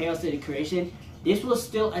McCartney's Chaos City Creation, this was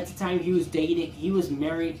still at the time he was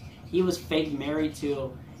fake married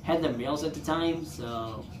to Heather Mills at the time.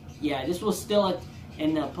 So yeah, this was still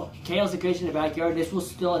in the Chaos City Creation in the backyard. This was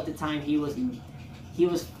still at the time he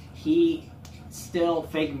still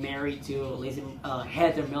fake married to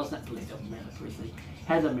Heather Mills, not Lisa Marie Presley,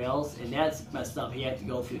 Heather Mills, and that's messed up. He had to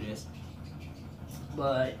go through this.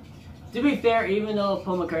 But to be fair, even though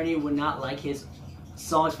Paul McCartney would not like his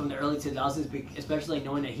songs from the early 2000s, especially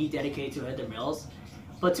knowing that he dedicated to Heather Mills,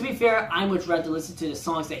 But to be fair, I would rather listen to the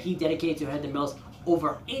songs that he dedicated to Heather Mills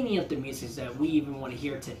over any of the music that we even want to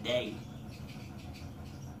hear today.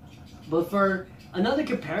 But for another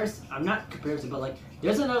comparison, I'm not comparison, but like,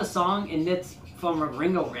 there's another song, and it's from a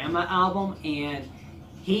Ringo-Rama album, and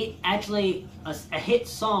he actually, a hit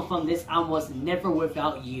song from this album was Never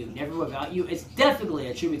Without You. Never Without You. It's definitely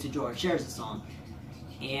a tribute to George Harrison's song.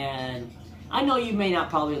 And I know you may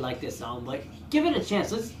not probably like this song, but give it a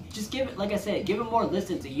chance. Let's just give it, like I said, give it more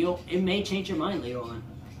listen to you. It may change your mind later on.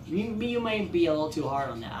 You may be a little too hard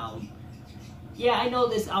on the album. Yeah, I know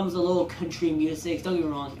this album's a little country music. Don't get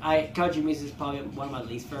me wrong. Country music is probably one of my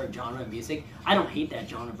least favorite genre of music. I don't hate that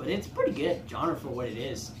genre, but it's pretty good genre for what it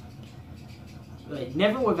is. But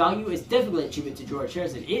Never Without You is definitely a tribute to George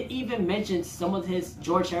Harrison. It even mentions some of his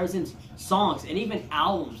George Harrison's songs and even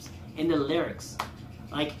albums in the lyrics.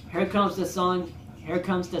 Like, here comes the song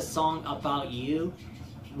about you.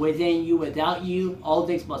 Within you, without you, all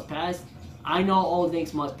things must pass. I know all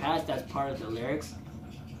things must pass. That's part of the lyrics.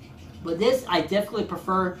 But this, I definitely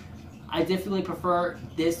prefer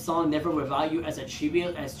this song, Never Without You, as a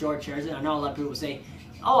tribute as George Harrison. I know a lot of people say,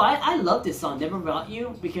 oh, I love this song, Never Without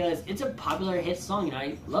You, because it's a popular hit song, and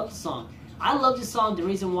I love the song. I love this song. The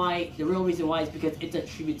real reason why is because it's a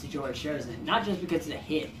tribute to George Harrison, not just because it's a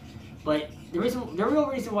hit, but the real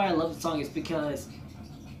reason why I love the song is because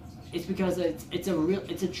it's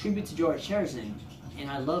a tribute to George Harrison, and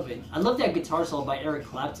I love it. I love that guitar solo by Eric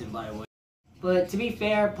Clapton, by the way. But to be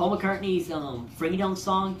fair, Paul McCartney's Freedom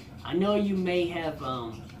song, I know you may have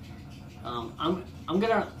I'm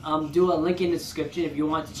gonna do a link in the description if you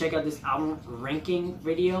want to check out this album ranking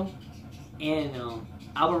video and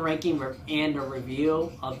album ranking and a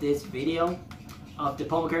review of this video of the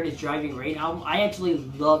Paul McCartney's Driving Rain album. I actually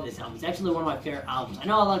love this album. It's actually one of my favorite albums. I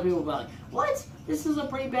know a lot of people will be like, what? This is a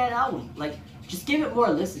pretty bad album. Like, just give it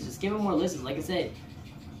more listens. Just give it more listens. Like I said,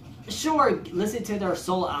 sure, listening to their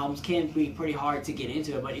solo albums can be pretty hard to get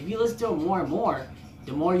into it, but if you listen to it more and more,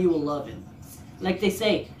 the more you will love it. Like they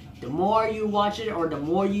say, the more you watch it or the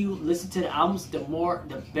more you listen to the albums, the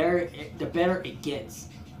better it gets.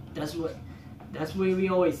 That's what we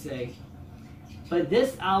always say. But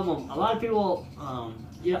this album, a lot of people,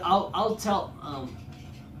 I'll tell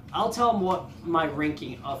them what my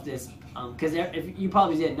ranking of this, because if you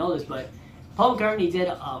probably didn't know this, but Paul McCartney did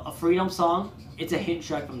a Freedom song. It's a hit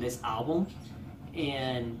track from this album,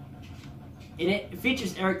 and it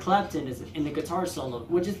features Eric Clapton in the guitar solo,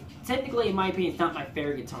 which is technically, in my opinion, it's not my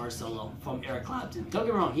favorite guitar solo from Eric Clapton. Don't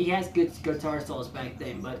get me wrong, he has good guitar solos back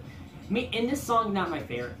then, but in this song, not my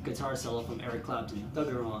favorite guitar solo from Eric Clapton. Don't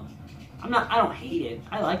get me wrong. I don't hate it.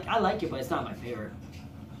 I like it, but it's not my favorite.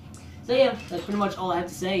 So yeah, that's pretty much all I have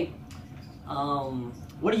to say.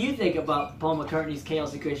 What do you think about Paul McCartney's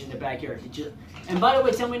Chaos Equation in the Backyard? And by the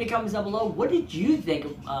way, tell me in the comments down below, what did you think?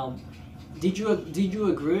 Did you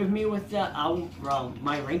agree with me with that album,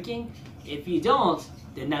 my ranking? If you don't,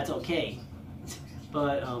 then that's okay.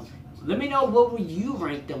 But let me know, what would you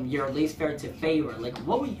rank them, your least favorite to favorite? Like,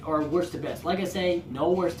 or worst to best? Like I say,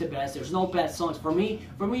 no worst to best. There's no bad songs for me.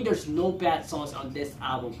 There's no bad songs on this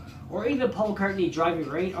album, or even Paul McCartney Driving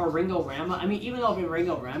Rain or Ringo-Rama. I mean, even though in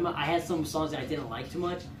Ringo-Rama I had some songs that I didn't like too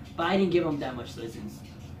much, but I didn't give them that much listens.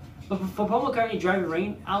 But for Paul McCartney Driving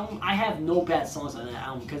Rain album, I have no bad songs on that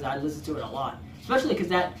album because I listen to it a lot. Especially because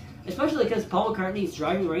Paul McCartney's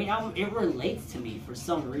Driving Rain album, it relates to me for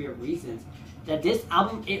some weird reasons. That this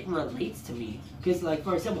album, it relates to me. Because, like,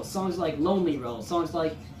 for example, songs like Lonely Road, songs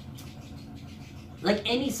like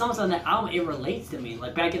any songs on that album, it relates to me.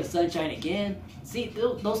 Like Back in the Sunshine Again. See,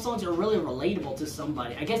 those songs are really relatable to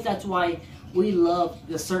somebody. I guess that's why we love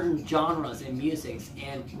the certain genres in music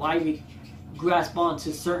and why we grasp on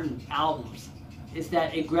to certain albums. Is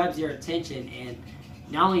that it grabs your attention, and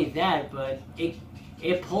not only that, but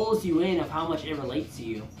it pulls you in of how much it relates to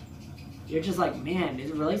you. You're just like, man,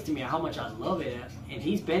 it relates to me how much I love it, and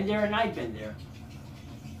he's been there and I've been there.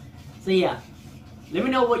 So yeah, let me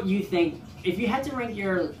know what you think. If you had to rank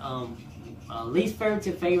your least favorite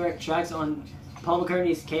to favorite tracks on Paul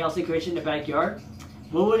McCartney's Chaos Equation in the Backyard,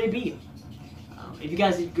 what would it be? If you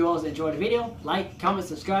guys and girls enjoyed the video, like, comment,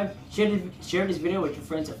 subscribe, share this video with your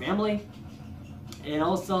friends or family. And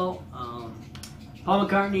also, Paul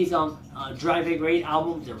McCartney's Driving Rain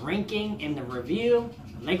album, the ranking and the review.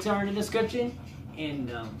 Links are in the description.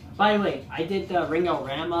 And by the way, I did the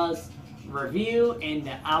Ringo-Rama's review and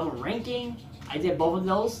the album ranking. I did both of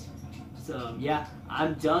those. So yeah,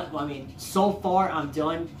 I'm done. Well, I mean, so far I'm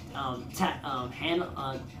done talking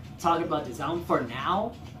about this album for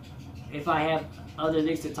now. If I have other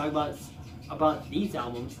things to talk about these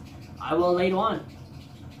albums, I will later on.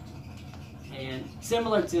 And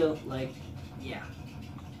similar to, like, yeah.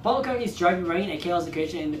 Paul McCartney's Driving Rain and Chaos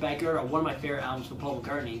Occasion in the Backyard are one of my favorite albums from Paul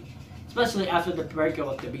McCartney, especially after the breakup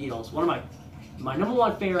with the Beatles. One of my number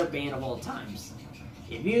one favorite band of all times.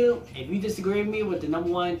 If you disagree with me with the number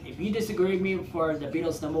one, if you disagree with me for the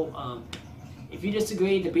Beatles if you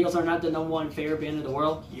disagree the Beatles are not the number one favorite band in the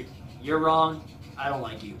world, you're wrong. I don't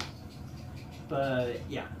like you. But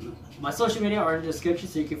yeah, my social media are in the description,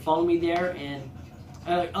 so you can follow me there. And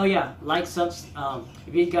oh yeah, like, subs.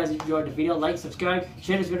 If you guys enjoyed the video, like, subscribe,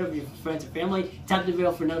 share this video with your friends and family. Tap the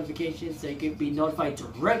bell for notifications so you can be notified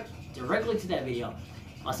directly to that video.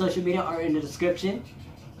 My social media are in the description,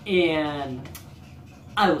 and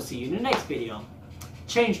I will see you in the next video.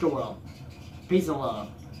 Change the world. Peace and love.